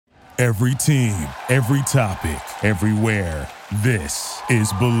Every team, every topic, everywhere. This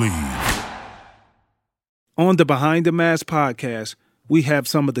is Believe. On the Behind the Mask podcast, we have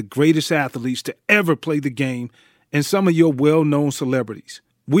some of the greatest athletes to ever play the game and some of your well-known celebrities.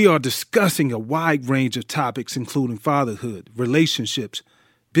 We are discussing a wide range of topics, including fatherhood, relationships,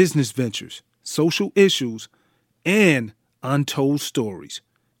 business ventures, social issues, and untold stories.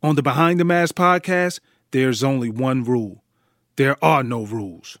 On the Behind the Mask podcast, there's only one rule. There are no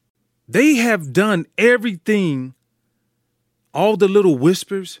rules. They have done everything, all the little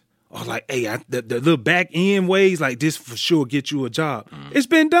whispers, or like, hey, the little back end ways, like this for sure get you a job. It's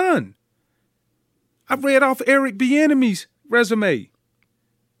been done. I've read off Eric Bieniemy's resume,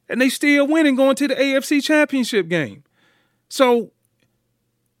 and they still winning going to the AFC Championship game. So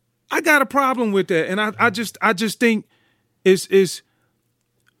I got a problem with that, and I just think it's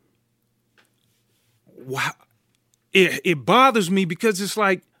wow. It bothers me because it's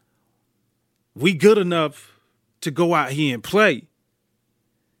like we good enough to go out here and play,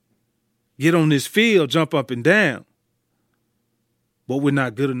 get on this field, jump up and down, but we're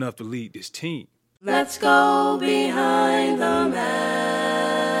not good enough to lead this team. Let's go behind the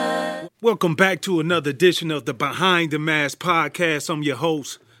mask. Welcome back to another edition of the Behind the Mask podcast. I'm your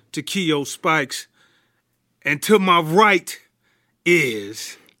host, Takeo Spikes, and to my right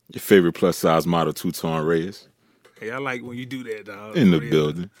is your favorite plus-size model, Two-Tone Reyes. Hey, I like when you do that, dog. In the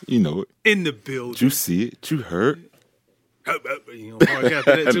building. You know it. In the building. Did you see it? Did you heard? You know, bark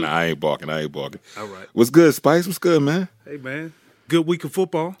after that too. Nah, I ain't barking. All right. What's good, Spice? What's good, man? Hey, man. Good week of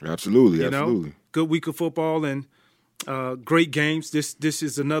football. Absolutely. Good week of football and great games. This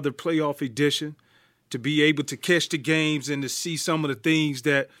is another playoff edition. To be able to catch the games and to see some of the things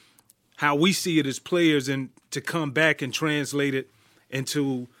that how we see it as players and to come back and translate it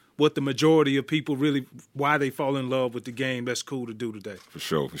into what the majority of people really, why they fall in love with the game. That's cool to do today. For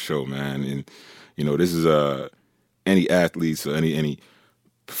sure, man. And, you know, this is any athletes or any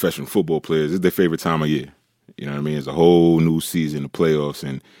professional football players, it's their favorite time of year. You know what I mean? It's a whole new season, the playoffs,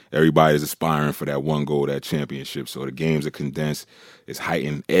 and everybody's aspiring for that one goal, that championship. So the games are condensed. It's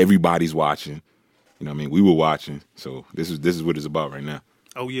heightened. Everybody's watching. You know what I mean? We were watching. So this is what it's about right now.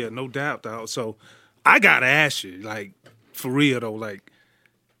 Oh, yeah, no doubt, dog. So I got to ask you, like, for real, though, like,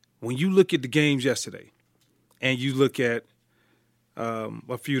 when you look at the games yesterday and you look at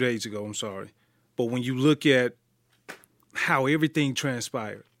a few days ago, but when you look at how everything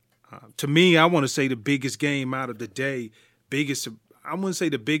transpired, to me, I want to say the biggest game out of the day, I wouldn't say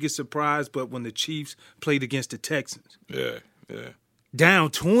the biggest surprise, but when the Chiefs played against the Texans. Yeah.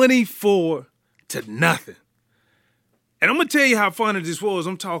 Down 24-0. And I'm going to tell you how funny this was.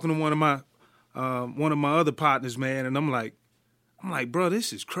 I'm talking to one of my other partners, man, and I'm like, bro,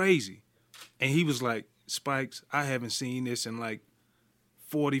 this is crazy. And he was like, Spikes, I haven't seen this in like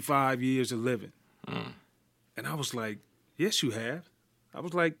 45 years of living. And I was like, yes, you have. I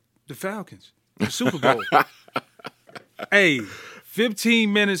was like, the Falcons, the Super Bowl. Hey,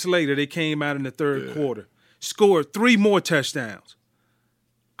 15 minutes later, they came out in the third quarter, scored 3 more touchdowns.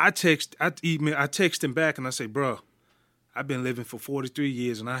 I text him back and I say, bro, I've been living for 43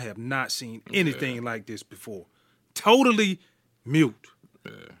 years and I have not seen anything like this before. Totally mute.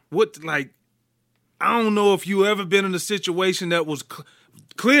 I don't know if you ever been in a situation that was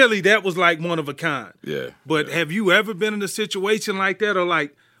clearly that was like one of a kind. Yeah. But have you ever been in a situation like that, or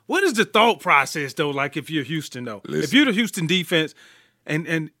like what is the thought process though? Like if you're Houston though, if you're the Houston defense,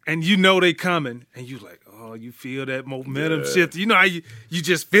 and you know they coming, and you like, oh, you feel that momentum shift. You know how you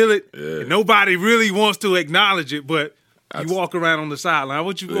just feel it. Yeah. And nobody really wants to acknowledge it, but you walk around on the sideline.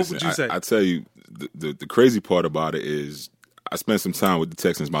 What would you say? I tell you, the crazy part about it is I spent some time with the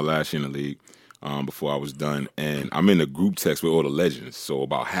Texans my last year in the league before I was done, and I'm in the group text with all the legends. So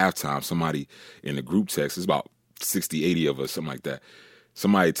about halftime, somebody in the group text, it's about 60, 80 of us, something like that.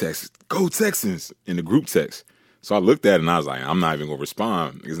 Somebody texts, "Go Texans," in the group text. So I looked at it and I was like, I'm not even going to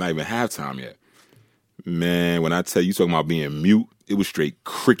respond. It's not even halftime yet. Man, when I tell you, talking about being mute, it was straight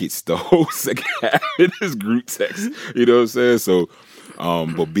crickets the whole second half in this group text. You know what I'm saying? So,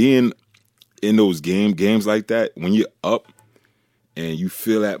 but being in those games like that, when you're up and you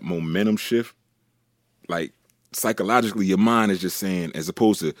feel that momentum shift, like psychologically your mind is just saying, as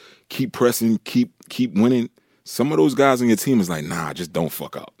opposed to keep pressing, keep winning, some of those guys on your team is like, nah, just don't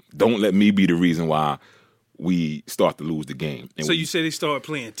fuck up. Don't let me be the reason why we start to lose the game. And so you say they started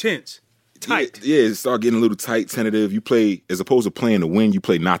playing tense, tight. Yeah, it started getting a little tight, tentative. You play, as opposed to playing to win, you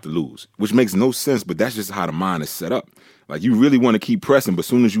play not to lose, which makes no sense, but that's just how the mind is set up. Like, you really want to keep pressing, but as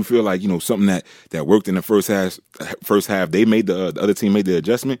soon as you feel like, you know, something that worked in the first half, they made the other team made the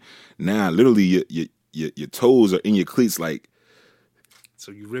adjustment. Now, literally, your toes are in your cleats, like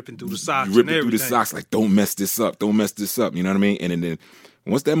So you ripping through the socks You ripping and everything. through the socks like, don't mess this up. Don't mess this up. You know what I mean? And then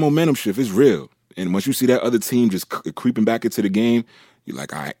once that momentum shift, it's real. And once you see that other team just creeping back into the game, you're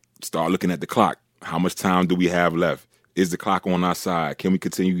like, all right, start looking at the clock. How much time do we have left? Is the clock on our side? Can we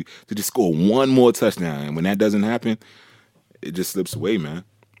continue to just score one more touchdown? And when that doesn't happen, it just slips away, man.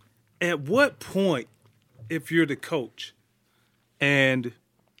 At what point, if you're the coach, and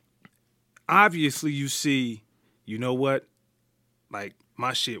obviously you see, you know what, like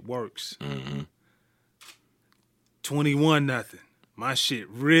my shit works. 21-0. My shit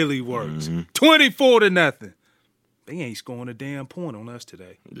really works. 24-0. They ain't scoring a damn point on us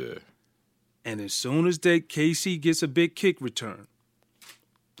today. Yeah. And as soon as KC gets a big kick return,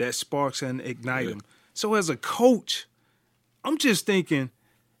 that sparks and ignite them. So as a coach, I'm just thinking,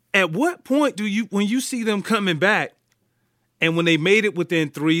 at what point do you, when you see them coming back, and when they made it within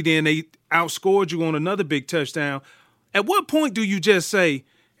 3, then they outscored you on another big touchdown, at what point do you just say,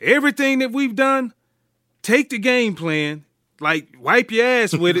 everything that we've done, take the game plan, like wipe your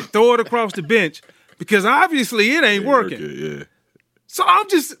ass with it, throw it across the bench, because obviously it ain't working. Yeah. So I'm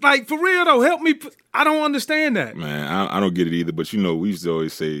just like, for real though, help me. I don't understand that. Man, I don't get it either. But we used to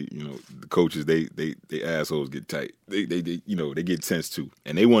always say, the coaches, they assholes get tight. They get tense too,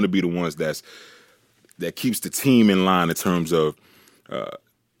 and they want to be the ones that keeps the team in line in terms of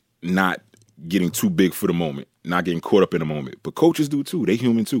not getting too big for the moment, not getting caught up in the moment. But coaches do too. They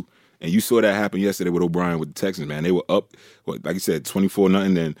human too. And you saw that happen yesterday with O'Brien with the Texans, man. They were up, like you said,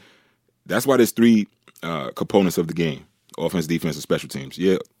 24-0. Then that's why there's 3 components of the game: offense, defense, and special teams.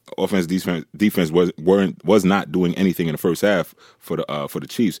 Yeah, offense, defense was not doing anything in the first half for the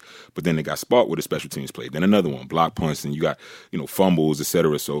Chiefs, but then they got sparked with a special teams play. Then another one, block punts, and you got fumbles,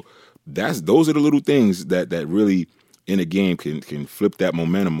 etc. So those are the little things that really in a game can flip that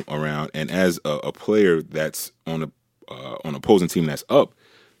momentum around. And as a player that's on an opposing team that's up,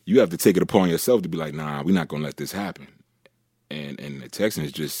 you have to take it upon yourself to be like, nah, we're not gonna let this happen. And the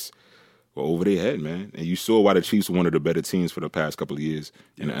Texans just were over their head, man. And you saw why the Chiefs were one of the better teams for the past couple of years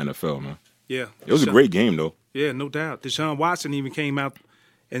in the NFL, man. Yeah. It was a great game, though. Yeah, no doubt. Deshaun Watson even came out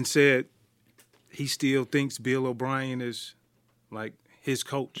and said he still thinks Bill O'Brien is like his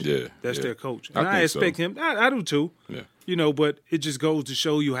coach. Yeah. That's their coach. And I expect him. I do too. Yeah. But it just goes to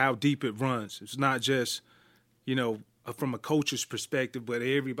show you how deep it runs. It's not just, from a coach's perspective, but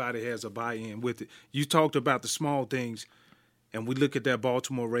everybody has a buy-in with it. You talked about the small things, and we look at that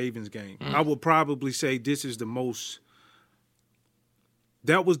Baltimore Ravens game. I would probably say that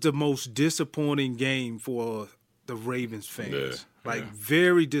was the most disappointing game for the Ravens fans.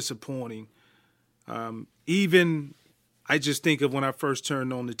 Very disappointing. Even I just think of when I first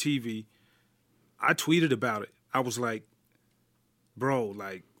turned on the TV, I tweeted about it. I was like, bro,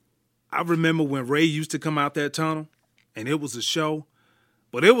 I remember when Ray used to come out that tunnel and it was a show,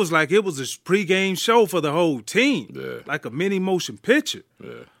 but it was like it was a pregame show for the whole team, like a mini motion picture.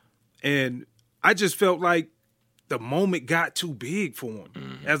 Yeah. And I just felt like the moment got too big for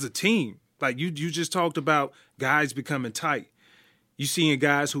them as a team. Like you just talked about guys becoming tight. You seeing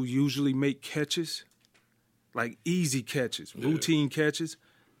guys who usually make catches, like easy catches, routine catches,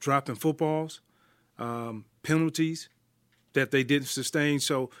 dropping footballs, penalties that they didn't sustain,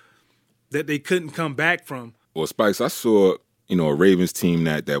 so that they couldn't come back from. Well, Spikes, I saw, a Ravens team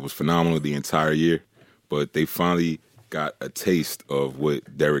that was phenomenal the entire year, but they finally got a taste of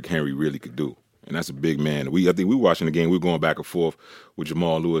what Derrick Henry really could do. And that's a big man. I think we were watching the game. We were going back and forth with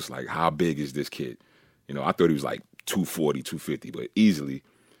Jamal Lewis, like, how big is this kid? I thought he was like 240, 250, but easily,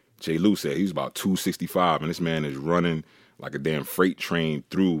 Jay Lou said he was about 265, and this man is running like a damn freight train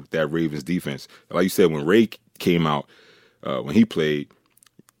through that Ravens defense. Like you said, when Ray came out, when he played,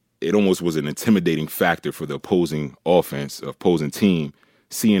 it almost was an intimidating factor for the opposing team,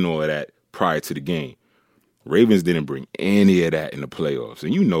 seeing all of that prior to the game. Ravens didn't bring any of that in the playoffs.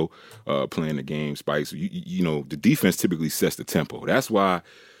 And playing the game, Spikes, the defense typically sets the tempo. That's why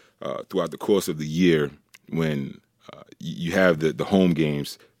throughout the course of the year, when you have the home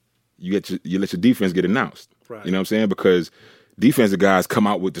games, you let your defense get announced. Right. You know what I'm saying? Because defensive guys come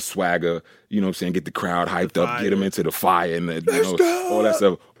out with the swagger, get the crowd hyped up, get them into the fire and all that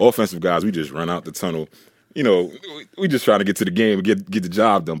stuff. Offensive guys, we just run out the tunnel. We just trying to get to the game and get the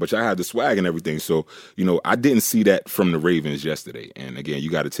job done. But y'all had the swag and everything. So, I didn't see that from the Ravens yesterday. And again, you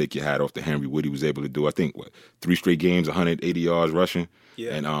got to take your hat off to Henry, what he was able to do. I think, 3 straight games, 180 yards rushing.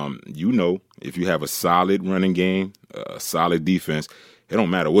 Yeah. And, if you have a solid running game, a solid defense, it don't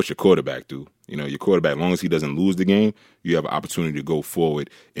matter what your quarterback do. Your quarterback, as long as he doesn't lose the game, you have an opportunity to go forward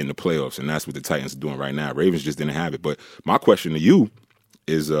in the playoffs. And that's what the Titans are doing right now. Ravens just didn't have it. But my question to you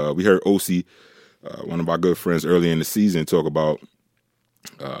is, we heard OC, one of our good friends early in the season, talk about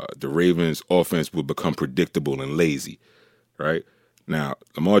the Ravens' offense would become predictable and lazy, right? Now,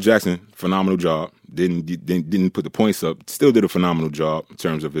 Lamar Jackson, phenomenal job. Didn't put the points up. Still did a phenomenal job in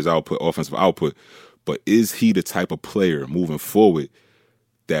terms of his output, offensive output. But is he the type of player moving forward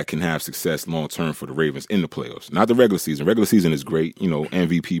that can have success long term for the Ravens in the playoffs? Not the regular season. Regular season is great,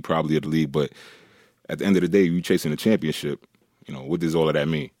 MVP probably of the league. But at the end of the day, you chasing a championship. What does all of that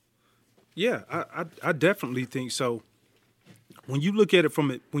mean? Yeah, I definitely think so. When you look at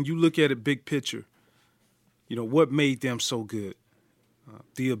it big picture, what made them so good?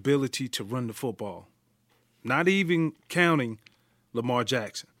 The ability to run the football, not even counting Lamar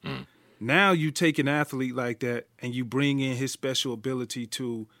Jackson. Now you take an athlete like that and you bring in his special ability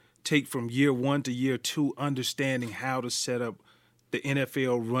to take from year 1 to year 2, understanding how to set up the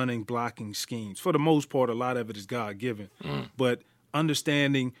NFL running blocking schemes. For the most part, a lot of it is God-given. But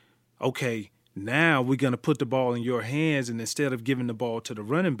understanding, okay, now we're going to put the ball in your hands, and instead of giving the ball to the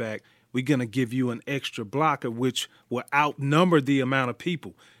running back, we're going to give you an extra blocker, which will outnumber the amount of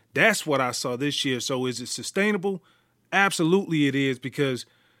people. That's what I saw this year. So is it sustainable? Absolutely it is, because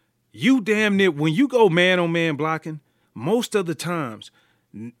you damn near, when you go man-on-man blocking, most of the times,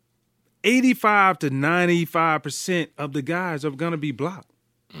 85 to 95% of the guys are going to be blocked.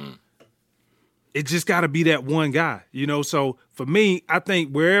 It just got to be that one guy, So for me, I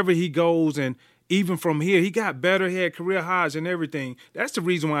think wherever he goes, and even from here, he got better, he had career highs and everything. That's the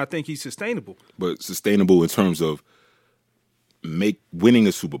reason why I think he's sustainable. But sustainable in terms of winning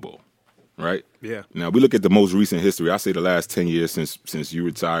a Super Bowl, right? Yeah. Now, we look at the most recent history. I say the last 10 years since you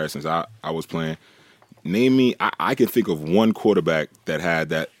retired, since I was playing. Name me, I can think of one quarterback that had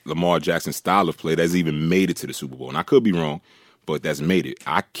that Lamar Jackson style of play that's even made it to the Super Bowl. And I could be wrong, but that's made it.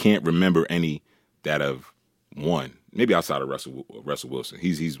 I can't remember any that have won. Maybe outside of Russell Wilson.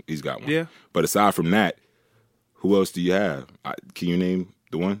 He's got one. Yeah. But aside from that, who else do you have? Can you name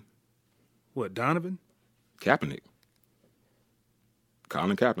the one? What, Donovan? Kaepernick.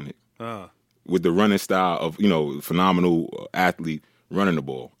 Colin Kaepernick. With the running style of, phenomenal athlete running the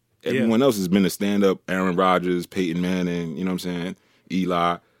ball. Everyone else has been a stand-up. Aaron Rodgers, Peyton Manning, you know what I'm saying?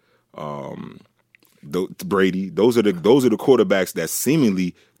 Eli, Brady. Those are the quarterbacks that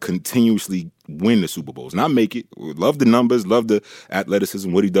seemingly continuously win the Super Bowls. Not make it. Love the numbers, love the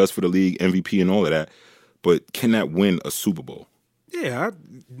athleticism, what he does for the league, MVP and all of that. But can that win a Super Bowl? Yeah,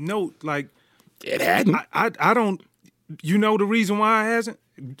 it hadn't. I don't. The reason why it hasn't?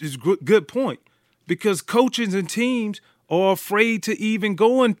 It's good point. Because coaches and teams are afraid to even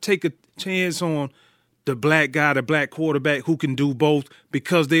go and take a chance on the black guy, the black quarterback who can do both,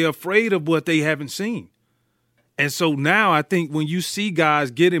 because they're afraid of what they haven't seen. And so now I think when you see guys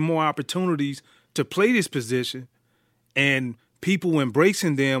getting more opportunities to play this position and people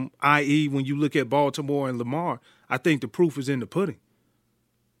embracing them, i.e. when you look at Baltimore and Lamar, I think the proof is in the pudding.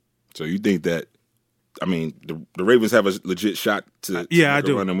 So you think that, the Ravens have a legit shot to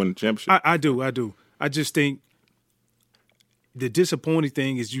run and win the championship? I do. I just think the disappointing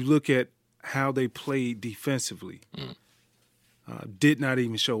thing is you look at how they played defensively, did not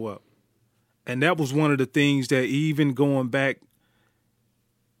even show up. And that was one of the things that, even going back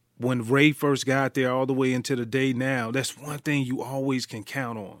when Ray first got there all the way into the day now, that's one thing you always can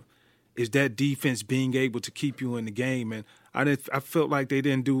count on, is that defense being able to keep you in the game. And I felt like they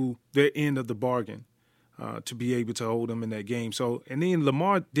didn't do their end of the bargain to be able to hold them in that game. So, and then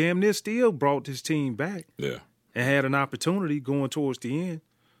Lamar damn near still brought his team back. Yeah. And had an opportunity going towards the end.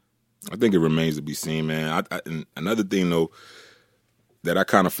 I think it remains to be seen, man. And another thing, though, that I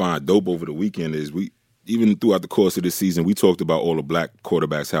kind of find dope over the weekend is even throughout the course of this season, we talked about all the black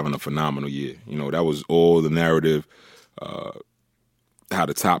quarterbacks having a phenomenal year. That was all the narrative, how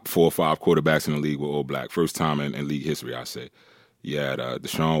the top 4 or 5 quarterbacks in the league were all black. First time in league history, I say. You had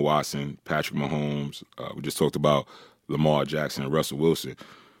Deshaun Watson, Patrick Mahomes. We just talked about Lamar Jackson and Russell Wilson.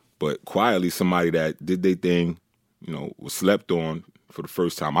 But quietly, somebody that did their thing, was slept on for the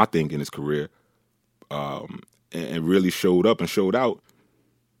first time, I think, in his career, and really showed up and showed out.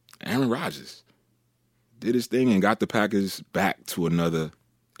 Aaron Rodgers did his thing and got the Packers back to another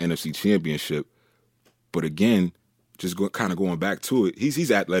NFC championship. But again, just kind of going back to it,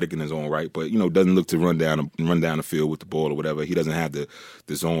 he's athletic in his own right, but doesn't look to run down the field with the ball or whatever. He doesn't have the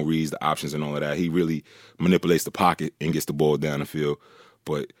zone reads, the options, and all of that. He really manipulates the pocket and gets the ball down the field.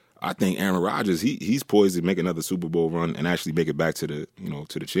 But I think Aaron Rodgers, he's poised to make another Super Bowl run and actually make it back to the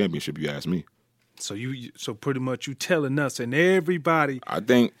championship. You ask me. So pretty much you telling us and everybody. I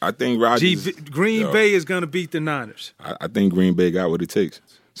think Rodgers. Green Bay is going to beat the Niners. I think Green Bay got what it takes.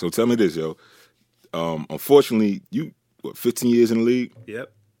 So tell me this, yo. Unfortunately, 15 years in the league?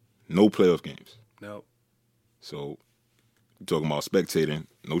 Yep. No playoff games. No. So you're talking about spectating,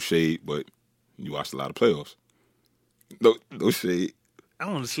 no shade, but you watched a lot of playoffs. No shade. I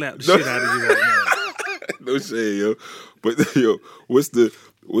want to slap the shit out of you right now. No shade, yo. But yo, what's the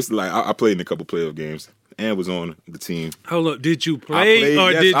like? I played in a couple playoff games and was on the team. Hold up, did you play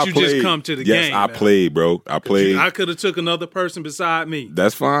or did you just come to the game? Yes, I played, bro. I played. I could have took another person beside me.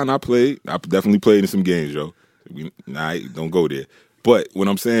 That's fine. I played. I definitely played in some games, yo. Don't go there. But what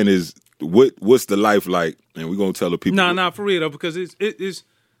I'm saying is, what's the life like? And we're gonna tell the people. Nah, for real though, because it's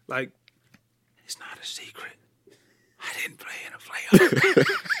like it's not a secret. I didn't play in a playoff.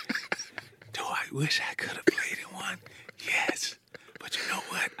 Do I wish I could have played in one? Yes. But you know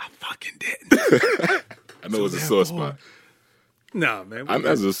what? I fucking didn't. I know it's a sore spot. Nah, man.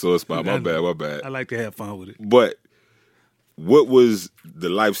 That's a sore spot. My bad. I like to have fun with it. But what was the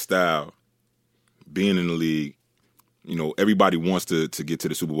lifestyle being in the league? You know, everybody wants to get to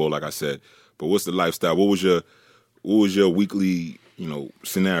the Super Bowl, like I said. But what's the lifestyle? What was your weekly,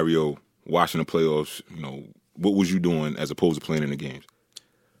 scenario watching the playoffs? What was you doing as opposed to playing in the games?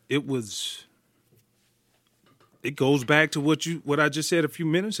 It goes back to what I just said a few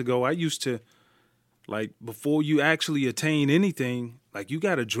minutes ago. I used to, like, before you actually attain anything, like, you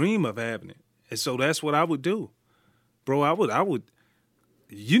got to dream of having it. And so that's what I would do. Bro, I would,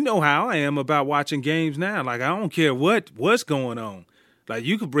 you know how I am about watching games now. Like, I don't care what's going on. Like,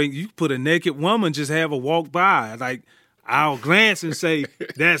 you could put a naked woman, just have her walk by. Like, I'll glance and say,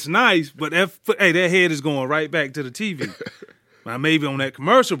 that's nice, but that head is going right back to the TV. Now, maybe on that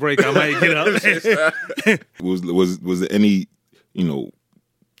commercial break, I might get up. Was there any,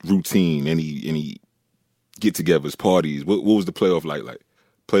 routine, any get-togethers, parties? What was the playoff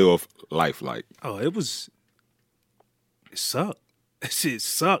playoff life like? Oh, it sucked. That shit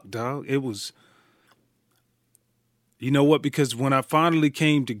sucked, dog. It was, you know what? Because when I finally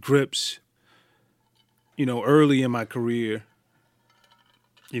came to grips, early in my career,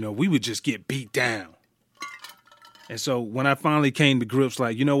 we would just get beat down. And so when I finally came to grips,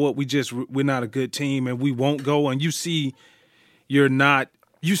 like, you know what, we're not a good team and we won't go. And you see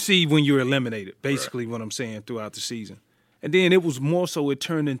when you're eliminated, basically right. What I'm saying throughout the season. And then it was more so it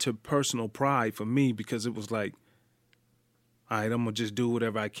turned into personal pride for me because it was like, all right, I'm going to just do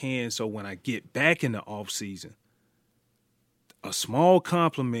whatever I can. So when I get back in the off season, a small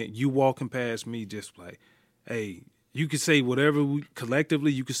compliment, you walking past me just like, hey, you could say whatever,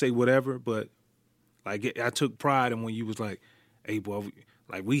 collectively you could say whatever, but like I took pride in when you was like, hey, boy,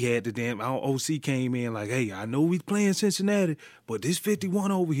 we had the damn, our OC came in like, hey, I know we playing Cincinnati, but this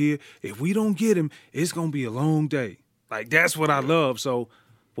 51 over here, if we don't get him, it's going to be a long day. Like, that's what I love. So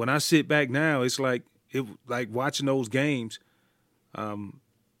when I sit back now, it's like watching those games,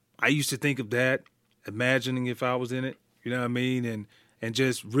 I used to think of that, imagining if I was in it, you know what I mean, and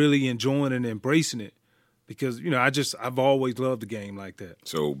just really enjoying and embracing it. Because, I've always loved the game like that.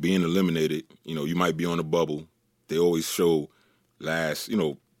 So being eliminated, you might be on a bubble. They always show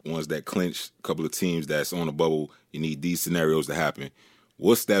ones that clinch, a couple of teams that's on a bubble. You need these scenarios to happen.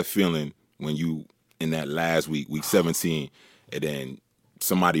 What's that feeling when you in that last week 17, and then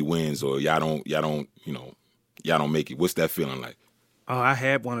somebody wins or y'all don't make it? What's that feeling like? Oh, I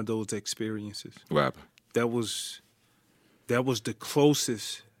had one of those experiences. What happened? That was the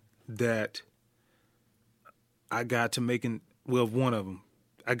closest that I got to making, one of them,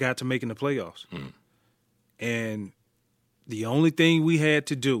 I got to making the playoffs. And the only thing we had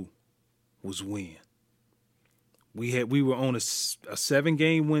to do was win. We were on a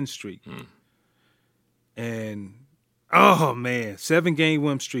 7-game win streak. And, oh, man, 7-game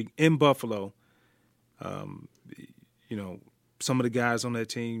win streak in Buffalo. Some of the guys on that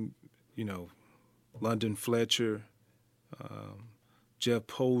team, London Fletcher, Jeff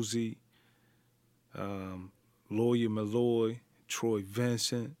Posey, Lawyer Malloy, Troy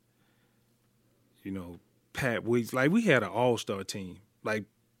Vincent, Pat Weeks. Like, we had an all-star team. Like,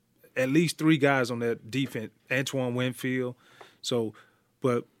 at least 3 guys on that defense, Antoine Winfield. So,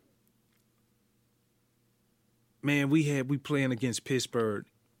 but, man, we playing against Pittsburgh,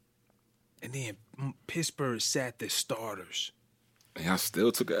 and then Pittsburgh sat their starters. And y'all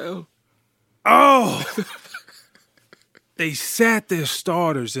still took a L? Oh! They sat their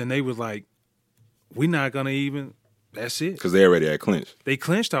starters, and they were like, we're not going to even – that's it. Because they already had clinched. They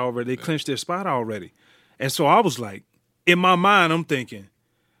clinched already. They clinched their spot already. And so I was like, in my mind, I'm thinking,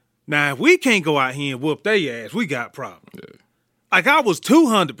 now, if we can't go out here and whoop their ass, we got problems. Yeah. Like, I was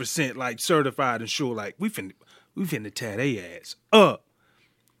 200% like certified and sure, like, we finna tear their ass up.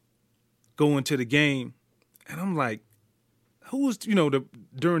 Going to the game, and I'm like, who was,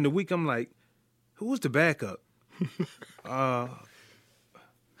 during the week, I'm like, who was the backup?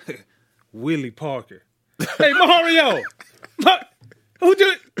 Willie Parker. Hey, Mario!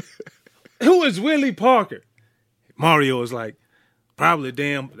 Who is Willie Parker? Mario was like, probably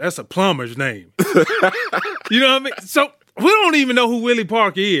that's a plumber's name. You know what I mean? So we don't even know who Willie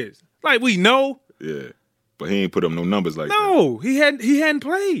Parker is. Like, we know. Yeah. But he ain't put up no numbers like that. No, he hadn't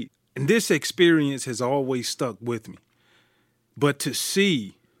played. And this experience has always stuck with me. But to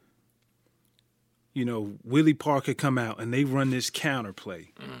see, Willie Parker come out and they run this counter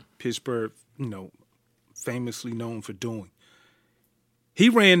play, Pittsburgh, famously known for doing. He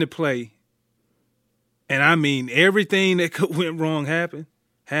ran the play, and I mean, everything that could went wrong happened.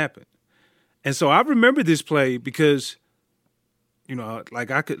 And so I remember this play because,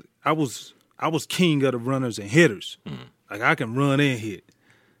 like I was king of the runners and hitters. Like, I can run and hit.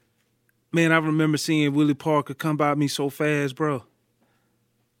 Man, I remember seeing Willie Parker come by me so fast, bro.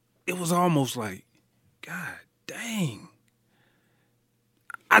 It was almost like, God dang.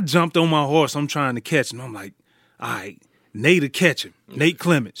 I jumped on my horse. I'm trying to catch him. I'm like, all right, Nate to catch him. Nate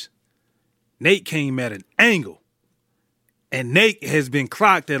Clements. Nate came at an angle. And Nate has been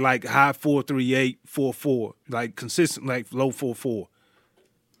clocked at like high 4.38, 4.4, like consistent, like low 4.4.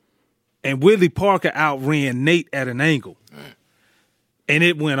 And Willie Parker outran Nate at an angle. Right. And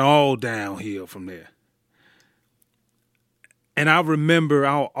it went all downhill from there. And I remember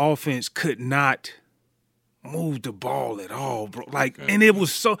our offense could not move the ball at all, bro. Like, and it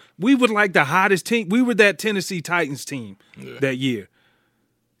was we were like the hottest team. We were that Tennessee Titans team that year.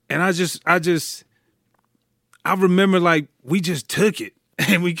 And I remember like we just took it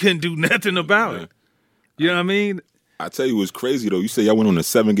and we couldn't do nothing about it. You know what I mean? I tell you what's crazy though. You say y'all went on a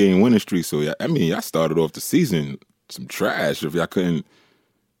 7-game winning streak, so I mean y'all started off the season some trash if y'all couldn't.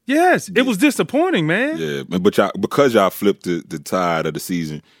 Yes, it was disappointing, man. Yeah, but because y'all flipped the tide of the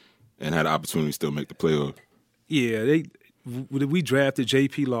season and had the opportunity to still make the playoffs. Yeah, we drafted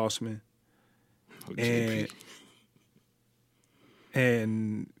J.P. Lossman. And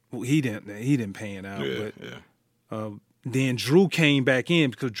he didn't pan out. But then Drew came back in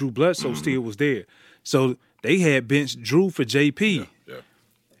because Drew Bledsoe still was there. So they had benched Drew for J.P. Yeah.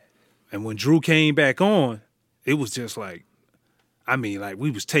 And when Drew came back on, it was just like, I mean, like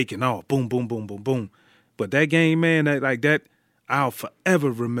we was taking off, boom, boom, boom, boom, boom. But that game, man, I'll forever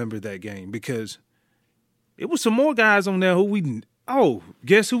remember that game because it was some more guys on there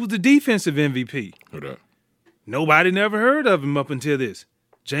guess who was the defensive MVP? Who that? Nobody never heard of him up until this.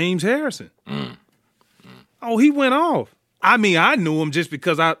 James Harrison. Oh, he went off. I mean, I knew him just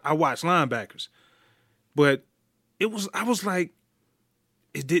because I watched linebackers. But I was like,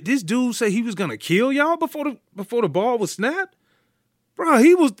 did this dude say he was gonna kill y'all before the ball was snapped? Bro,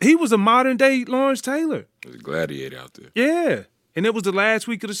 he was a modern day Lawrence Taylor. He was a gladiator out there. Yeah. And it was the last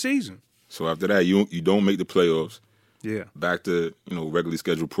week of the season. So after that, you don't make the playoffs. Yeah. Back to, regularly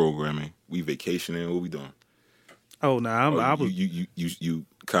scheduled programming. We vacationing, what we doing? Oh no, I was you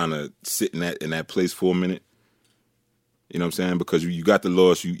kind of sitting in that place for a minute. You know what I'm saying? Because you got the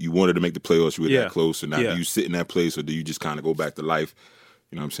loss, you wanted to make the playoffs, you were that close, so now do you sit in that place or do you just kind of go back to life?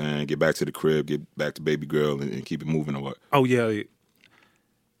 You know what I'm saying? Get back to the crib, get back to baby girl and keep it moving or what? Oh yeah.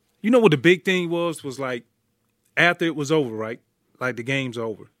 You know what the big thing was like after it was over, right? Like the game's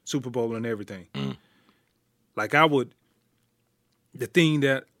over, Super Bowl and everything. Like the thing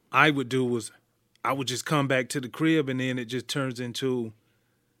that I would do was I would just come back to the crib and then it just turns into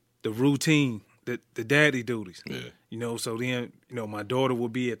the routine, the daddy duties. Yeah. So then, my daughter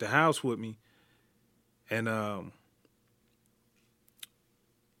would be at the house with me and I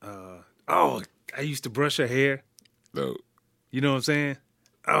used to brush her hair. No. You know what I'm saying?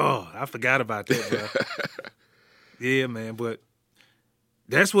 Oh, I forgot about that, bro. Yeah, man, but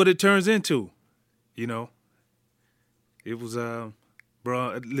that's what it turns into, It was,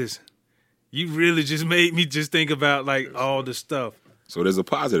 bro, listen, you really just made me just think about, like, all the stuff. So there's a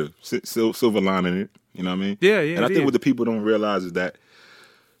positive, silver lining in it, you know what I mean? Yeah. And I think what the people don't realize is that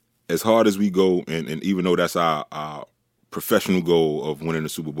as hard as we go, and even though that's our professional goal of winning the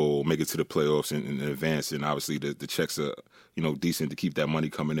Super Bowl, make it to the playoffs and advance, and obviously the checks are, decent to keep that money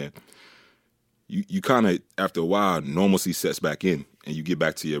coming in. You kind of, after a while, normalcy sets back in, and you get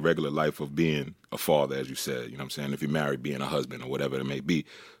back to your regular life of being a father, as you said. You know what I'm saying? If you're married, being a husband or whatever it may be.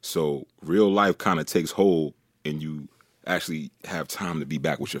 So real life kind of takes hold, and you actually have time to be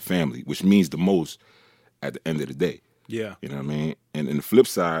back with your family, which means the most at the end of the day. Yeah. You know what I mean? And the flip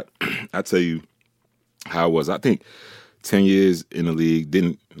side, I tell you how it was. I think 10 years in the league,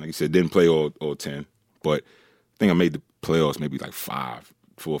 didn't play all 10, but I think I made the playoffs maybe like 4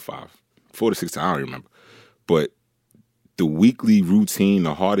 or 5. 4 to 6 times, I don't remember. But the weekly routine,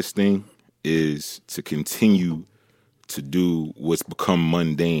 the hardest thing is to continue to do what's become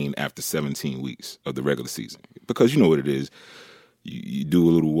mundane after 17 weeks of the regular season. Because you know what it is. You do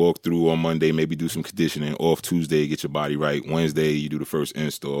a little walkthrough on Monday, maybe do some conditioning. Off Tuesday, get your body right. Wednesday, you do the first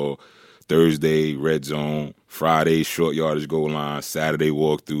install. Thursday, red zone. Friday, short yardage goal line. Saturday,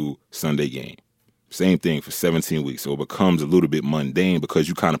 walkthrough. Sunday, game. Same thing for 17 weeks. So it becomes a little bit mundane because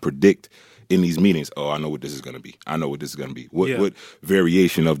you kind of predict in these meetings, I know what this is going to be. I know what this is going to be. What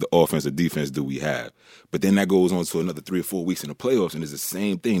variation of the offense or defense do we have? But then that goes on to another 3 or 4 weeks in the playoffs, and it's the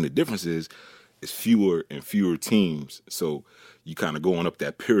same thing. The difference is it's fewer and fewer teams. So you kind of going up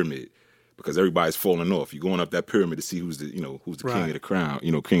that pyramid because everybody's falling off. You're going up that pyramid to see who's the king of the crown,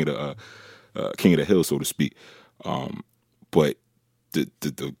 king of the hill, so to speak. But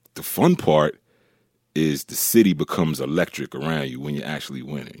the fun part is the city becomes electric around you when you're actually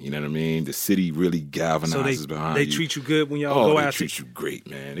winning. You know what I mean? The city really galvanizes behind you. They treat you good when y'all go out. They treat you great,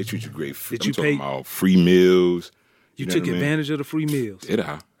 man. They treat you great. I'm you talking about free meals. You took advantage of the free meals. Did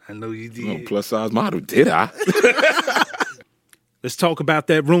I? I know you did. Plus size model. Did I? Let's talk about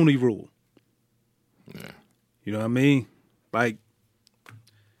that Rooney Rule. Yeah. You know what I mean? Like,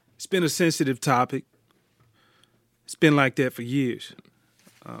 it's been a sensitive topic. It's been like that for years.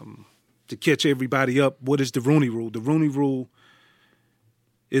 To catch everybody up, what is the Rooney Rule? The Rooney Rule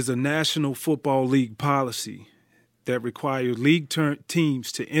is a National Football League policy that requires league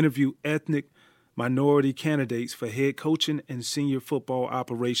teams to interview ethnic minority candidates for head coaching and senior football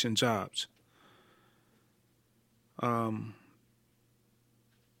operation jobs.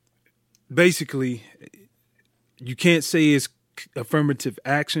 Basically, you can't say it's affirmative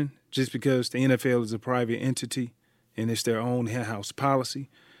action just because the NFL is a private entity and it's their own in-house policy.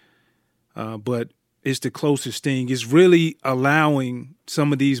 But it's the closest thing. It's really allowing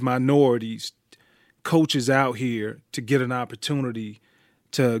some of these minorities, coaches out here, to get an opportunity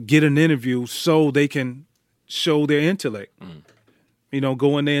to get an interview so they can show their intellect.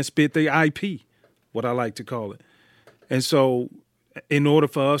 Go in there and spit their IP, what I like to call it. And so in order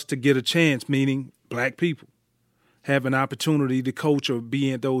for us to get a chance, meaning black people, have an opportunity to coach or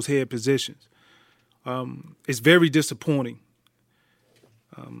be in those head positions, it's very disappointing.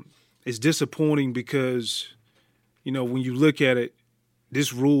 It's disappointing because, when you look at it,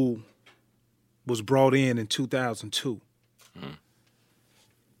 this rule was brought in 2002.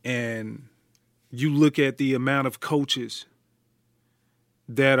 And you look at the amount of coaches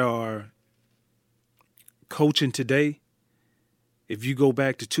that are coaching today. If you go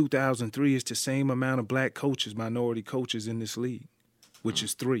back to 2003, it's the same amount of black coaches, minority coaches in this league, which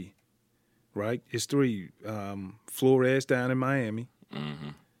is 3, right? It's 3. Flores down in Miami.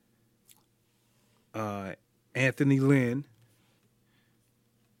 Anthony Lynn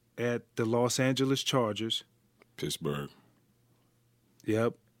at the Los Angeles Chargers. Pittsburgh.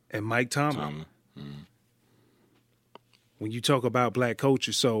 Yep. And Mike Tomlin. When you talk about black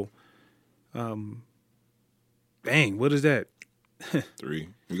coaches, so, dang, what is that? 3.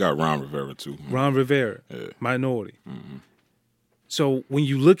 We got Ron Rivera, too. Ron Rivera, yeah. Minority. So when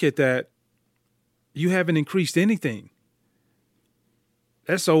you look at that, you haven't increased anything.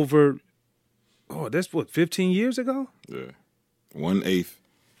 That's over... that's 15 years ago? Yeah. 1/8,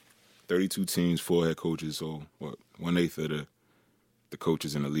 32 teams, 4 head coaches. So, 1/8 of the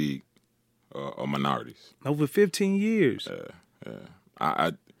coaches in the league are minorities. Over 15 years.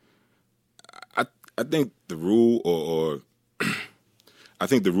 I think the rule or I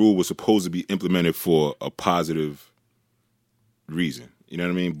think the rule was supposed to be implemented for a positive reason. You know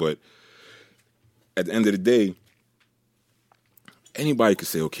what I mean? But at the end of the day, anybody could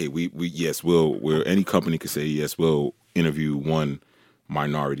say, okay, any company could say, yes, we'll interview one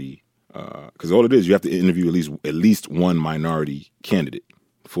minority, because all it is, you have to interview at least one minority candidate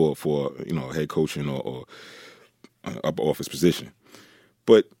for head coaching or upper office position.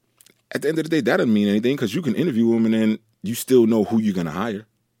 But at the end of the day, that doesn't mean anything because you can interview them and then you still know who you're going to hire.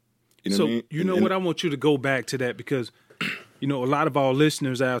 You know what I mean? What I want you to go back to that because, a lot of our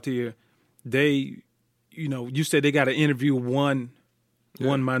listeners out here, they, you said they got to interview one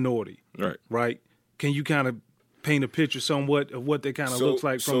minority. Right? Can you kind of paint a picture somewhat of what that kind of looks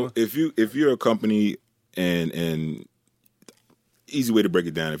like? If you're a company and easy way to break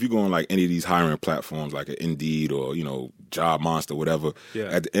it down, if you go on like any of these hiring platforms like Indeed or, Job Monster, whatever,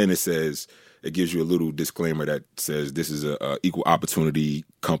 at the end it gives you a little disclaimer that says this is a equal opportunity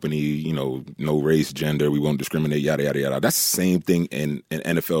company, no race, gender, we won't discriminate, yada, yada, yada. That's the same thing in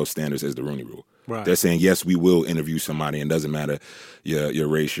NFL standards as the Rooney Rule. Right. They're saying, yes, we will interview somebody, and it doesn't matter your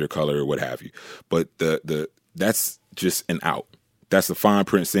race, your color, what have you. But that's just an out. That's the fine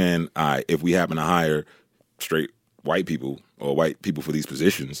print saying, all right, if we happen to hire straight white people or white people for these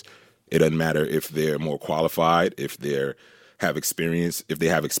positions, It doesn't matter if they're more qualified, if they have experience,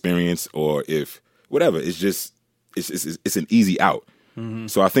 or if whatever. It's just it's an easy out. Mm-hmm.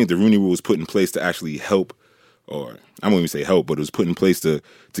 So I think the Rooney Rule was put in place to actually help, or I won't even say help, but it was put in place to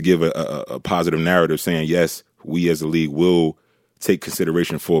give a positive narrative saying, yes, we as a league will take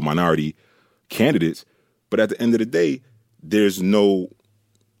consideration for minority candidates. But at the end of the day, there's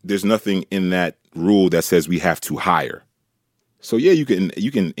nothing in that rule that says we have to hire. So yeah, you can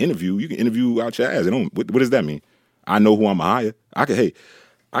interview out your ass. What does that mean? I know who I'm gonna hire. I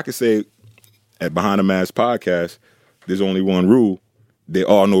could say at Behind the Mask podcast, there's only one rule. There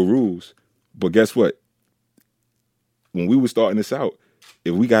are no rules. But guess what? When we were starting this out,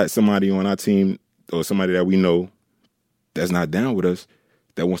 if we got somebody on our team or somebody that we know that's not down with us,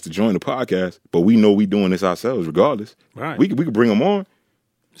 that wants to join the podcast, but we know we doing this ourselves regardless, right? We could bring them on.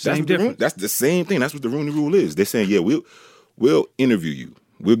 Same difference. That's the same thing. That's what the Rooney Rule is. They're saying, yeah, we'll interview you.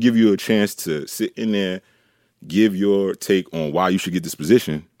 We'll give you a chance to sit in there, give your take on why you should get this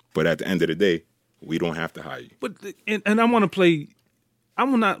position. But at the end of the day, we don't have to hire you. But and I want to play.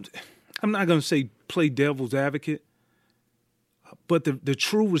 I'm not going to say play devil's advocate, but the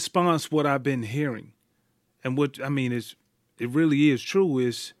true response, what I've been hearing, and what I mean is, it really is true,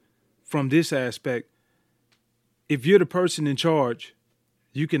 is from this aspect. If you're the person in charge,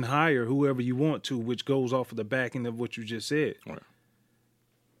 you can hire whoever you want to, which goes off of the backing of what you just said. Right.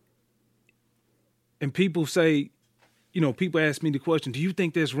 And people say, people ask me the question, do you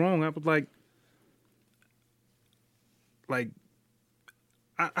think that's wrong? I was like,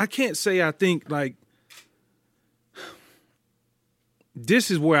 I can't say I think, this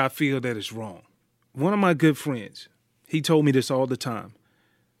is where I feel that it's wrong. One of my good friends, he told me this all the time.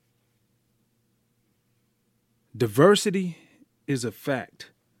 Diversity is a fact.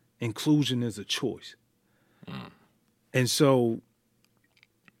 Inclusion is a choice. And so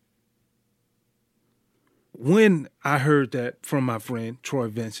when I heard that from my friend, Troy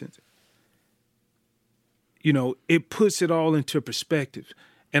Vincent, it puts it all into perspective.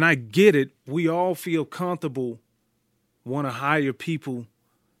 And I get it. We all feel comfortable, want to hire people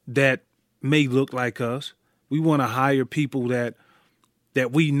that may look like us. We want to hire people that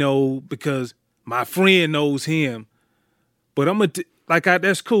we know because my friend knows him. But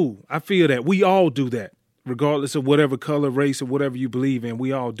that's cool. I feel that. We all do that, regardless of whatever color, race, or whatever you believe in.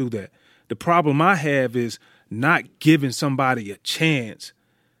 We all do that. The problem I have is not giving somebody a chance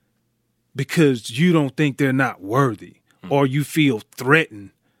because you don't think they're not worthy or you feel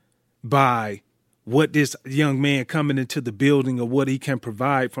threatened by what this young man coming into the building or what he can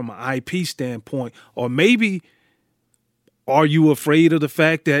provide from an IP standpoint. Or maybe are you afraid of the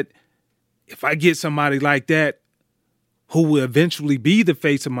fact that if I get somebody like that who will eventually be the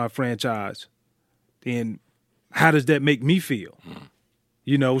face of my franchise, then how does that make me feel?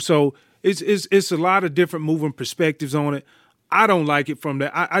 So it's a lot of different moving perspectives on it. I don't like it from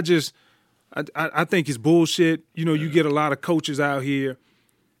that. I think it's bullshit. You get a lot of coaches out here.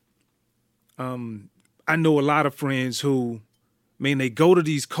 I know a lot of friends who, they go to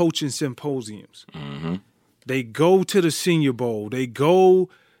these coaching symposiums. Mm-hmm. They go to the Senior Bowl. They go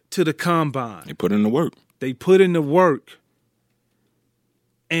to the Combine. They put in the work.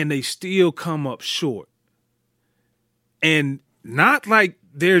 And they still come up short. And not like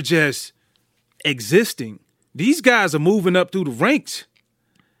they're just existing. These guys are moving up through the ranks,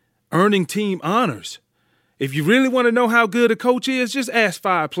 earning team honors. If you really want to know how good a coach is, just ask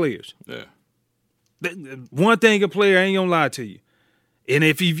 5 players. Yeah. One thing a player ain't gonna lie to you. And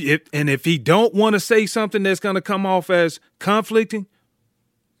if he don't want to say something that's gonna come off as conflicting,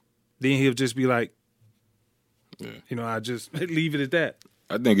 then he'll just be like, I just leave it at that.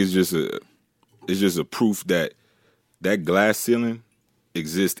 I think it's just a proof that glass ceiling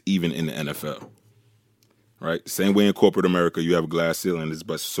exists even in the NFL. Right? Same way in corporate America, you have a glass ceiling. It's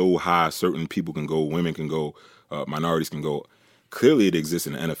but so high, certain people can go, women can go, minorities can go. Clearly, it exists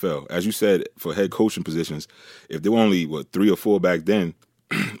in the NFL. As you said, for head coaching positions, if there were only, 3 or 4 back then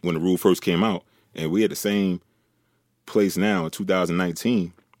when the rule first came out, and we at the same place now in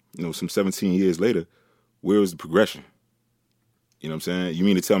 2019, some 17 years later, where was the progression? You know what I'm saying? You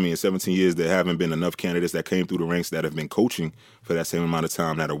mean to tell me in 17 years there haven't been enough candidates that came through the ranks that have been coaching for that same amount of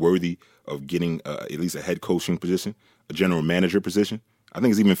time that are worthy of getting at least a head coaching position, a general manager position? I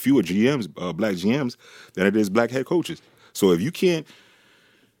think it's even fewer GMs, black GMs, than it is black head coaches. So if you can't,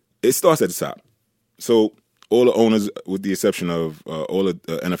 it starts at the top. So all the owners, with the exception of all the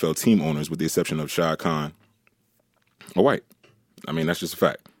NFL team owners, with the exception of Shad Khan, are white. That's just a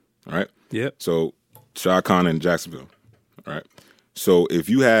fact. All right? Yep. So Shad Khan in Jacksonville. All right? So if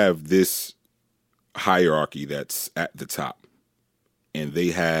you have this hierarchy that's at the top, and they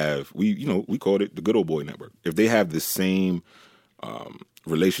have we called it the good old boy network. If they have the same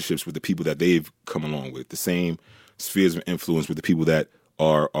relationships with the people that they've come along with, the same spheres of influence with the people that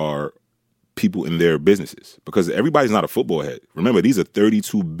are people in their businesses, because everybody's not a football head. Remember, these are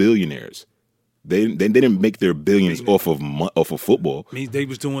 32 billionaires. They didn't make their billions off of football. I mean, they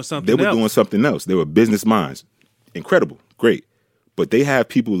was doing something. They were doing something else. They were business minds. Incredible, great, but they have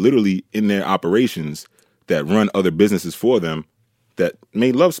people literally in their operations that run other businesses for them that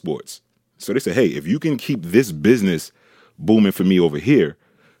may love sports. So they say, hey, if you can keep this business booming for me over here,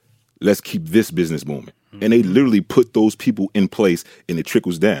 let's keep this business booming. Mm-hmm. And they literally put those people in place, and it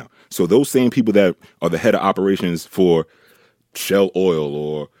trickles down. So those same people that are the head of operations for Shell Oil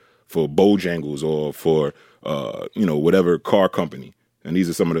or for Bojangles or for whatever car company, and these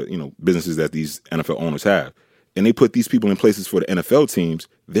are some of the businesses that these NFL owners have, and they put these people in places for the NFL teams,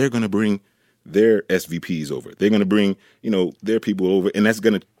 they're going to bring their SVPs over. They're going to bring their people over, and that's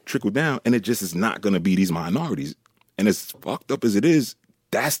going to trickle down, and it just is not going to be these minorities. And as fucked up as it is,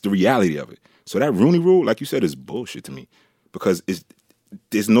 that's the reality of it. So that Rooney Rule, like you said, is bullshit to me, because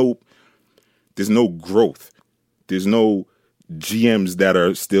there's no growth. There's no GMs that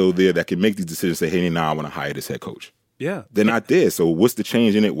are still there that can make these decisions, say, hey, now I want to hire this head coach. Yeah. They're not there. So what's the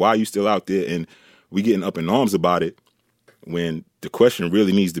change in it? Why are you still out there? And we getting up in arms about it when the question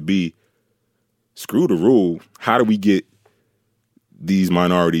really needs to be, screw the rule. How do we get these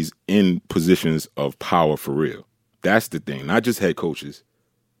minorities in positions of power for real? That's the thing. Not just head coaches,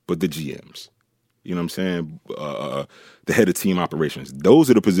 but the GMs. You know what I'm saying? The head of team operations. Those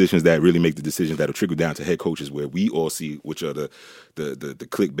are the positions that really make the decisions that will trickle down to head coaches, where we all see which are the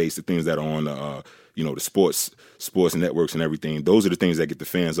clickbaits, the things that are on the sports networks and everything. Those are the things that get the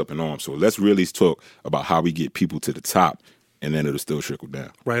fans up in arms. So let's really talk about how we get people to the top, and then it'll still trickle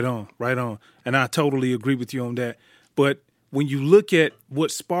down. Right on. And I totally agree with you on that. But when you look at what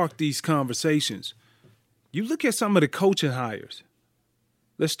sparked these conversations, you look at some of the coaching hires.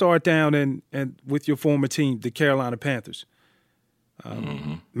 Let's start down and with your former team, the Carolina Panthers.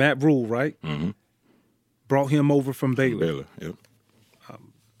 Matt Rule, right? Mm-hmm. Brought him over from Baylor. Yep.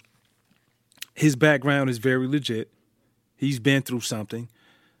 His background is very legit. He's been through something.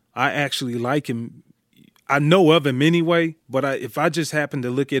 I actually like him. I know of him anyway, but if I just happen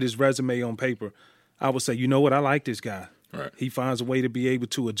to look at his resume on paper, I would say, you know what, I like this guy. Right. He finds a way to be able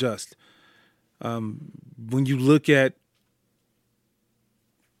to adjust. When you look at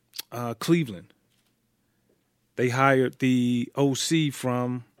Cleveland, they hired the OC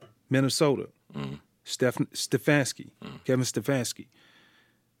from Minnesota, Stefanski, Kevin Stefanski.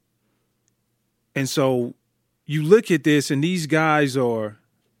 And so you look at this, and these guys they're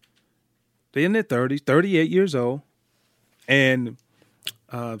in their 30s, 38 years old. And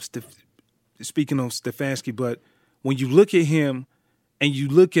speaking of Stefanski, but when you look at him and you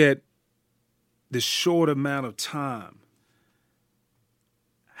look at the short amount of time,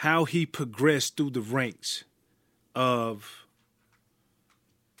 how he progressed through the ranks of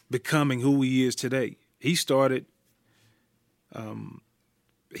becoming who he is today. He started,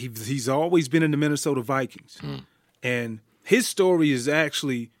 he's always been in the Minnesota Vikings. And his story is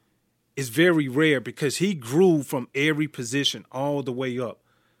very rare, because he grew from every position all the way up.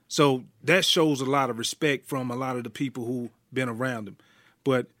 So that shows a lot of respect from a lot of the people who've been around him.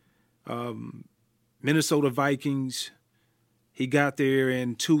 But Minnesota Vikings, he got there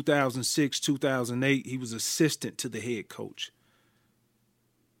in 2006, 2008. He was assistant to the head coach.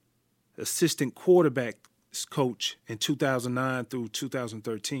 Assistant quarterback coach in 2009 through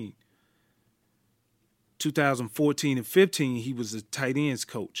 2013. 2014 and 15, he was a tight ends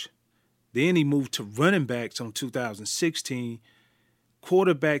coach. Then he moved to running backs on 2016.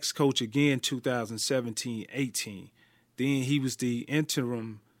 Quarterbacks coach again 2017-18. Then he was the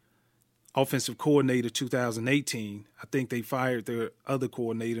interim offensive coordinator 2018. I think they fired their other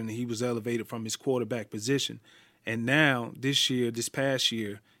coordinator, and he was elevated from his quarterback position. And now this past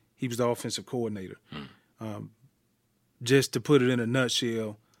year, he was the offensive coordinator. Just to put it in a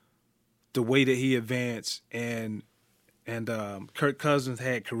nutshell, the way that he advanced, and Kirk Cousins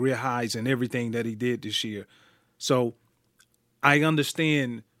had career highs in everything that he did this year. So I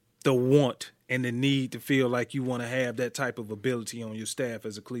understand the want and the need to feel like you want to have that type of ability on your staff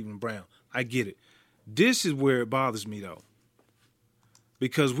as a Cleveland Brown. I get it. This is where it bothers me, though,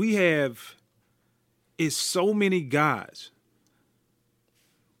 because it's so many guys,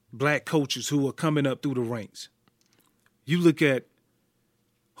 black coaches, who are coming up through the ranks. You look at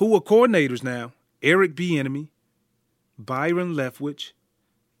who are coordinators now: Eric Bieniemy, Byron Leftwich,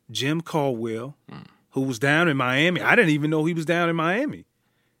 Jim Caldwell, who was down in Miami. I didn't even know he was down in Miami.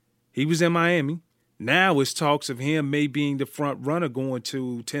 He was in Miami. Now it's talks of him may being the front runner going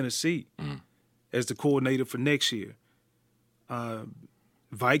to Tennessee as the coordinator for next year.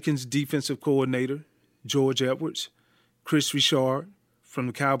 Vikings defensive coordinator, George Edwards, Chris Richard from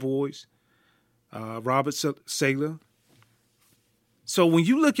the Cowboys, Robert Saleh. So when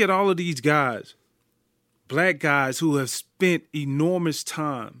you look at all of these guys, black guys who have spent enormous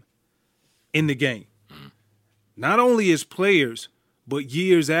time in the game, not only as players, but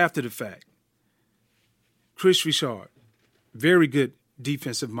years after the fact. Chris Richard, very good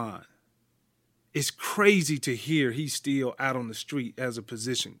defensive mind. It's crazy to hear he's still out on the street as a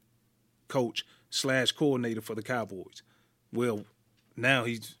position coach / coordinator for the Cowboys. Well, now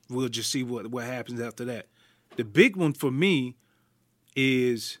we'll just see what happens after that. The big one for me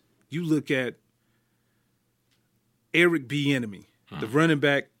is you look at Eric Bieniemy, the running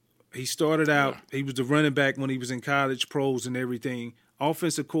back. He started out, he was the running back when he was in college, pros and everything,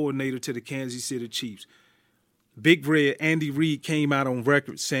 offensive coordinator to the Kansas City Chiefs. Big Red, Andy Reid came out on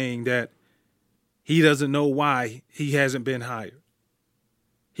record saying that he doesn't know why he hasn't been hired.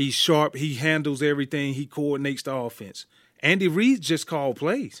 He's sharp, he handles everything, he coordinates the offense. Andy Reid just called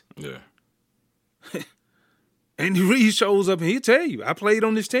plays. Yeah. Andy Reid shows up and he'll tell you, I played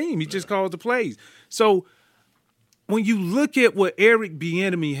on this team. He just calls the plays. So when you look at what Eric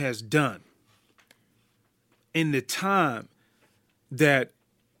Bieniemy has done in the time that,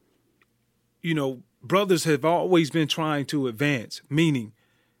 brothers have always been trying to advance, meaning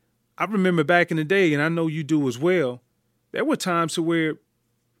I remember back in the day, and I know you do as well, there were times to where,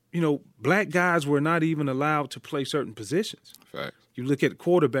 black guys were not even allowed to play certain positions. Facts. You look at the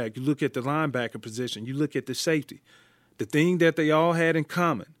quarterback, you look at the linebacker position, you look at the safety. The thing that they all had in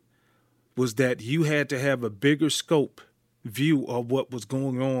common was that you had to have a bigger scope view of what was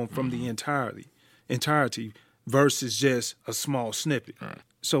going on from the entirety versus just a small snippet. Right.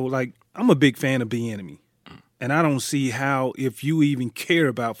 So, I'm a big fan of Bieniemy. And I don't see how, if you even care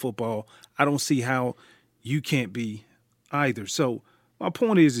about football, I don't see how you can't be either. So my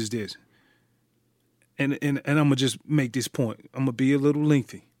point is this, and I'm going to just make this point. I'm going to be a little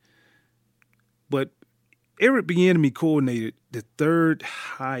lengthy. But Eric Bieniemy coordinated the third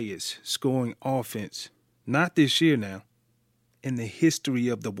highest scoring offense, not this year now, in the history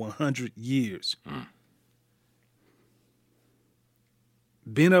of the 100 years.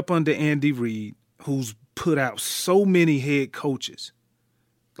 Been up under Andy Reid, who's put out so many head coaches,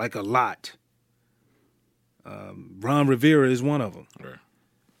 like a lot. Ron Rivera is one of them. Right.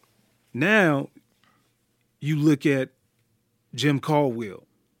 Now, you look at Jim Caldwell,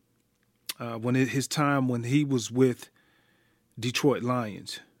 when he was with Detroit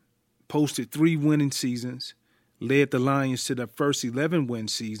Lions, posted 3 winning seasons, led the Lions to their first 11-win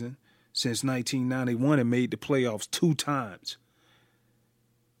season since 1991 and made the playoffs 2 times.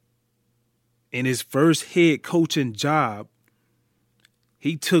 In his first head coaching job,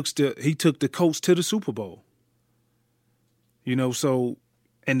 he took the Colts to the Super Bowl. So,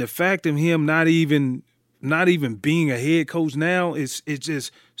 and the fact of him not even being a head coach now it's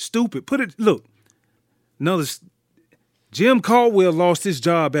just stupid. Jim Caldwell lost his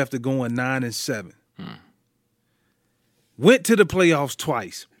job after going 9-7. Went to the playoffs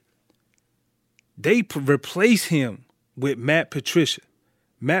twice. They replaced him with Matt Patricia.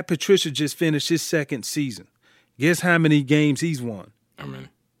 Matt Patricia just finished his 2nd season. Guess how many games he's won? How many?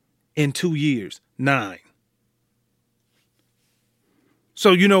 In 2 years, 9.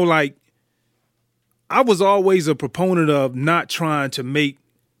 So, I was always a proponent of not trying to make,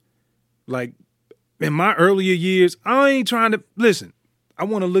 in my earlier years, I ain't trying to, listen, I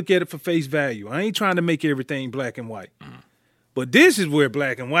want to look at it for face value. I ain't trying to make everything black and white. But this is where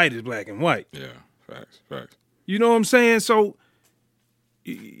black and white is black and white. Yeah, facts. You know what I'm saying? So,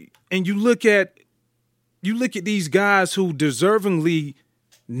 and you look at these guys who deservingly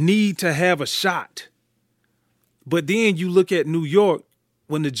need to have a shot. But then you look at New York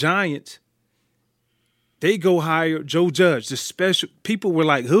when the Giants, they go hire Joe Judge, the special. People were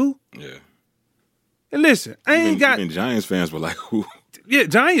like, who? Yeah. And listen, Even Giants fans were like, who? Yeah,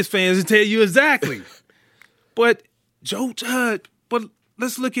 Giants fans will tell you exactly. But Joe Judge, but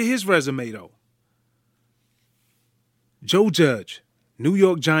let's look at his resume, though. Joe Judge, New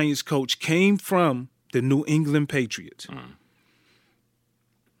York Giants coach, came from the New England Patriots.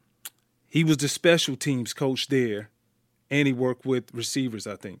 He was the special teams coach there, and he worked with receivers,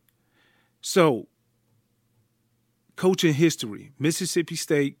 I think. So, coaching history, Mississippi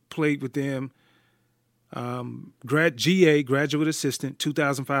State, played with them. GA, graduate assistant,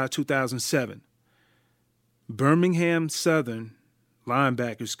 2005-2007. Birmingham Southern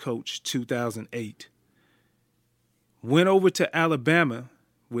linebackers coach, 2008. Went over to Alabama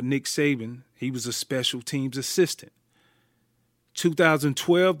with Nick Saban he was a special teams assistant.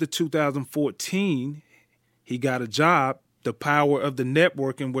 2012 to 2014, he got a job, the power of the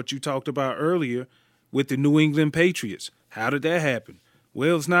network and what you talked about earlier with the New England Patriots. How did that happen?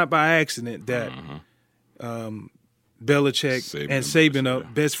 Well, it's not by accident that Belichick and Saban are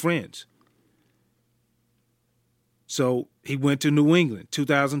best friends. So he went to New England,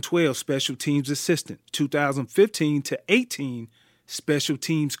 2012, special teams assistant, 2015 to 18, special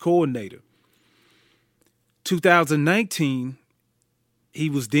teams coordinator. 2019, he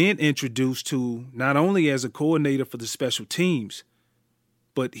was then introduced to not only as a coordinator for the special teams,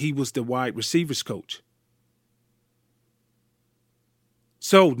 but he was the wide receivers coach.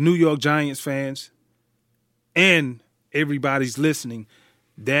 So, New York Giants fans and everybody's listening,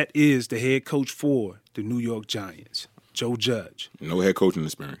 that is the head coach for the New York Giants, Joe Judge. No head coaching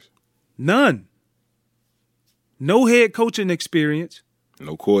experience. None. No head coaching experience.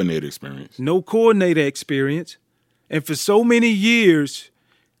 No coordinator experience. No coordinator experience. And for so many years,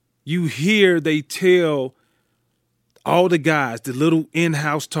 you hear they tell all the guys, the little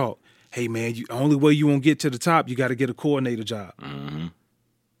in-house talk, hey, man, the only way you won't get to the top, you got to get a coordinator job. Mm-hmm.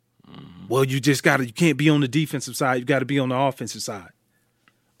 Well, you can't be on the defensive side. You got to be on the offensive side.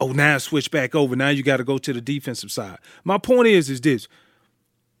 Oh, now switch back over. Now you got to go to the defensive side. My point is this.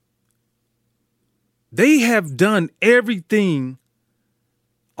 They have done everything,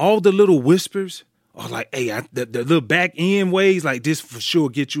 all the little whispers, or like, hey, the little back end ways, like this for sure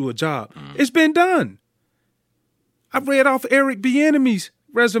get you a job. Mm. It's been done. I've read off Eric Bieniemy's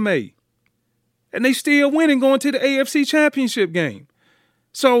resume, and they still winning, going to the AFC Championship game.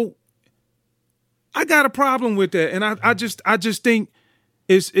 So I got a problem with that, and I just think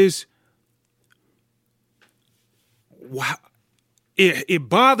it's wow. It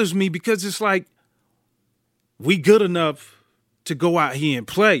bothers me because it's like we good enough to go out here and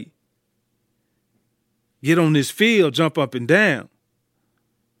play, get on this field, jump up and down,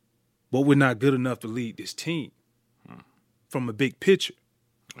 but we're not good enough to lead this team from a big picture.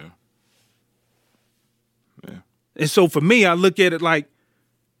 Yeah. And so for me, I look at it like,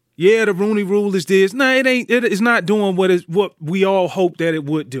 yeah, the Rooney Rule is this. No, it ain't. It is not doing what we all hoped that it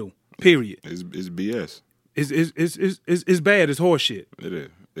would do. Period. It's BS. It's bad. It's horseshit.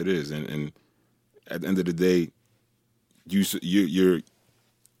 It is. And at the end of the day,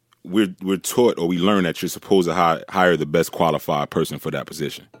 we're taught, or we learn that you're supposed to hire the best qualified person for that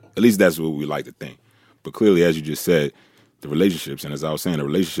position. At least that's what we like to think. But clearly, as you just said, the relationships, and as I was saying, the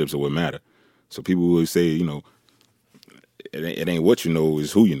relationships are what matter. So people will say, it ain't what you know,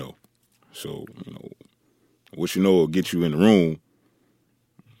 is who you know. So, what you know will get you in the room.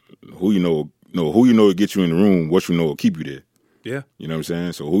 Who you know will get you in the room. What you know will keep you there. Yeah. You know what I'm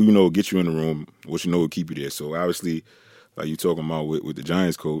saying? So who you know will get you in the room. What you know will keep you there. So obviously, like you talking about with the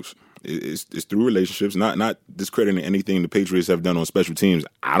Giants coach, it's through relationships, not discrediting anything the Patriots have done on special teams.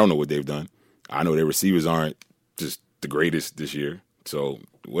 I don't know what they've done. I know their receivers aren't just the greatest this year. So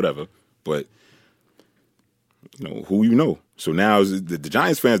whatever. But who you know. So now the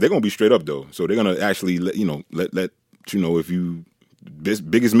Giants fans, they're gonna be straight up though. So they're gonna actually let you know if you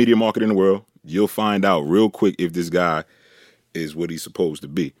biggest media market in the world, you'll find out real quick if this guy is what he's supposed to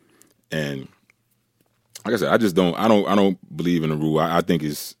be. And like I said, I don't believe in the rule. I think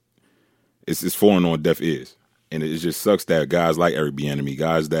it's falling on deaf ears. And it just sucks that guys like Eric Bieniemy,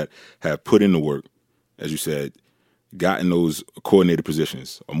 guys that have put in the work, as you said, gotten those coordinator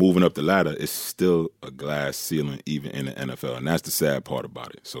positions or moving up the ladder, is still a glass ceiling even in the NFL. And that's the sad part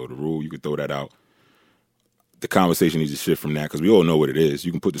about it. So the rule, you could throw that out. The conversation needs to shift from that because we all know what it is.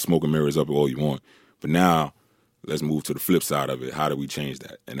 You can put the smoke and mirrors up all you want. But now let's move to the flip side of it. How do we change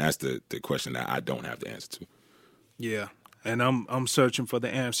that? And that's the question that I don't have the answer to. Yeah, and I'm searching for the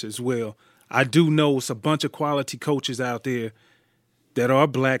answer as well. I do know it's a bunch of quality coaches out there that are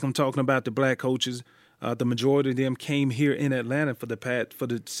black. I'm talking about the black coaches. The majority of them came here in Atlanta for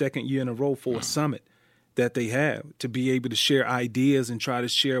the second year in a row for a summit that they have, to be able to share ideas and try to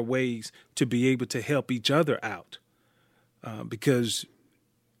share ways to be able to help each other out. Because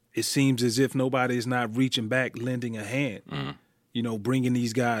it seems as if nobody is not reaching back, lending a hand, bringing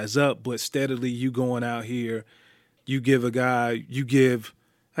these guys up. But steadily you going out here,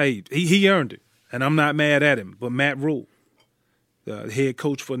 hey, he earned it. And I'm not mad at him. But Matt Rule, the head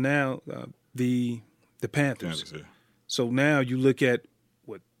coach for now, the Panthers. Yeah. So now you look at,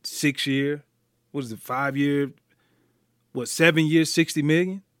 6 year, 5 year, 7 years, $60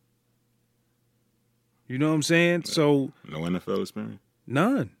 million? You know what I'm saying? Yeah. So no NFL experience?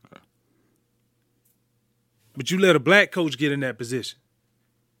 None. But you let a black coach get in that position.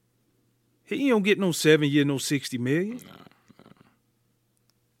 He don't get no 7 year, no $60 million. Nah.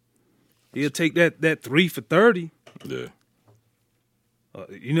 He'll take that 3 for 30. Yeah.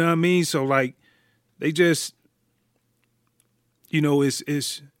 You know what I mean? So, like, they just, it's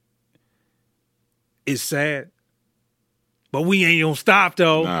sad. But we ain't gonna stop,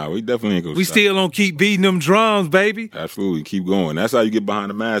 though. Nah, we definitely ain't gonna stop. We still gonna keep beating them drums, baby. Absolutely. Keep going. That's how you get behind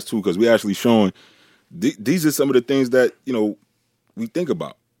the mask, too, because we actually showing these are some of the things that, we think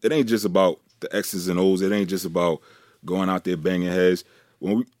about. It ain't just about the X's and O's. It ain't just about going out there banging heads.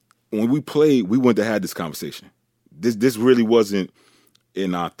 When we played, we went to have this conversation. This really wasn't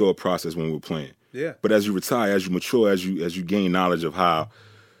in our thought process when we were playing. Yeah. But as you retire, as you mature, as you gain knowledge of how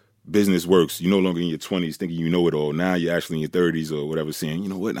business works, you're no longer in your 20s thinking you know it all. Now you're actually in your 30s or whatever, saying, you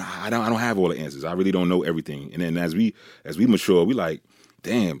know what, I don't have all the answers. I really don't know everything. And then as we mature, we like,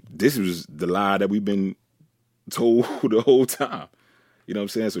 damn, this was the lie that we've been told the whole time. You know what I'm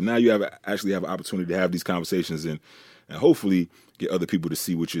saying? So now you actually have an opportunity to have these conversations and hopefully get other people to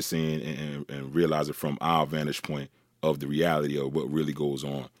see what you're saying and realize it from our vantage point of the reality of what really goes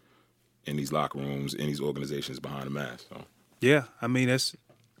on in these locker rooms, in these organizations behind the mask. So. Yeah, I mean,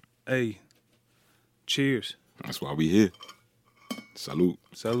 cheers. That's why we here. Salute.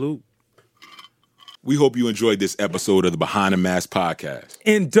 Salute. We hope you enjoyed this episode of the Behind the Mask podcast.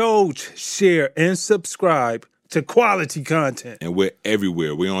 Indulge, share, and subscribe to quality content. And we're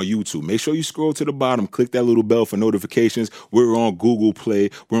everywhere. We're on YouTube. Make sure you scroll to the bottom, click that little bell for notifications. We're on Google Play,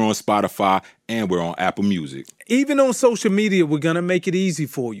 we're on Spotify, and we're on Apple Music. Even on social media, we're going to make it easy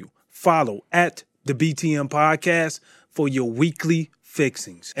for you. Follow at the BTM Podcast for your weekly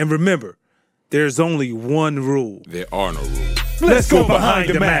fixings. And remember, there's only one rule. There are no rules. Let's go behind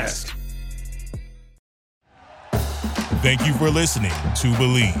the mask. Thank you for listening to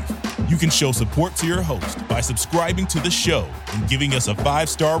Believe. You can show support to your host by subscribing to the show and giving us a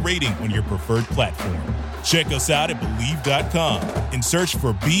 5-star rating on your preferred platform. Check us out at Believe.com and search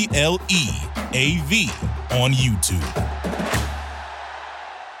for BLEAV on YouTube.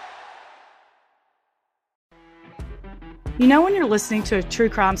 You know when you're listening to a true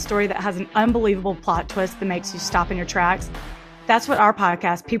crime story that has an unbelievable plot twist that makes you stop in your tracks? That's what our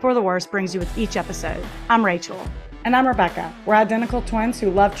podcast, People Are the Worst, brings you with each episode. I'm Rachel. And I'm Rebecca. We're identical twins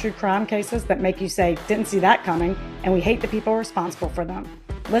who love true crime cases that make you say, didn't see that coming, and we hate the people responsible for them.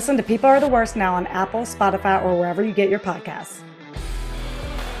 Listen to People Are the Worst now on Apple, Spotify, or wherever you get your podcasts.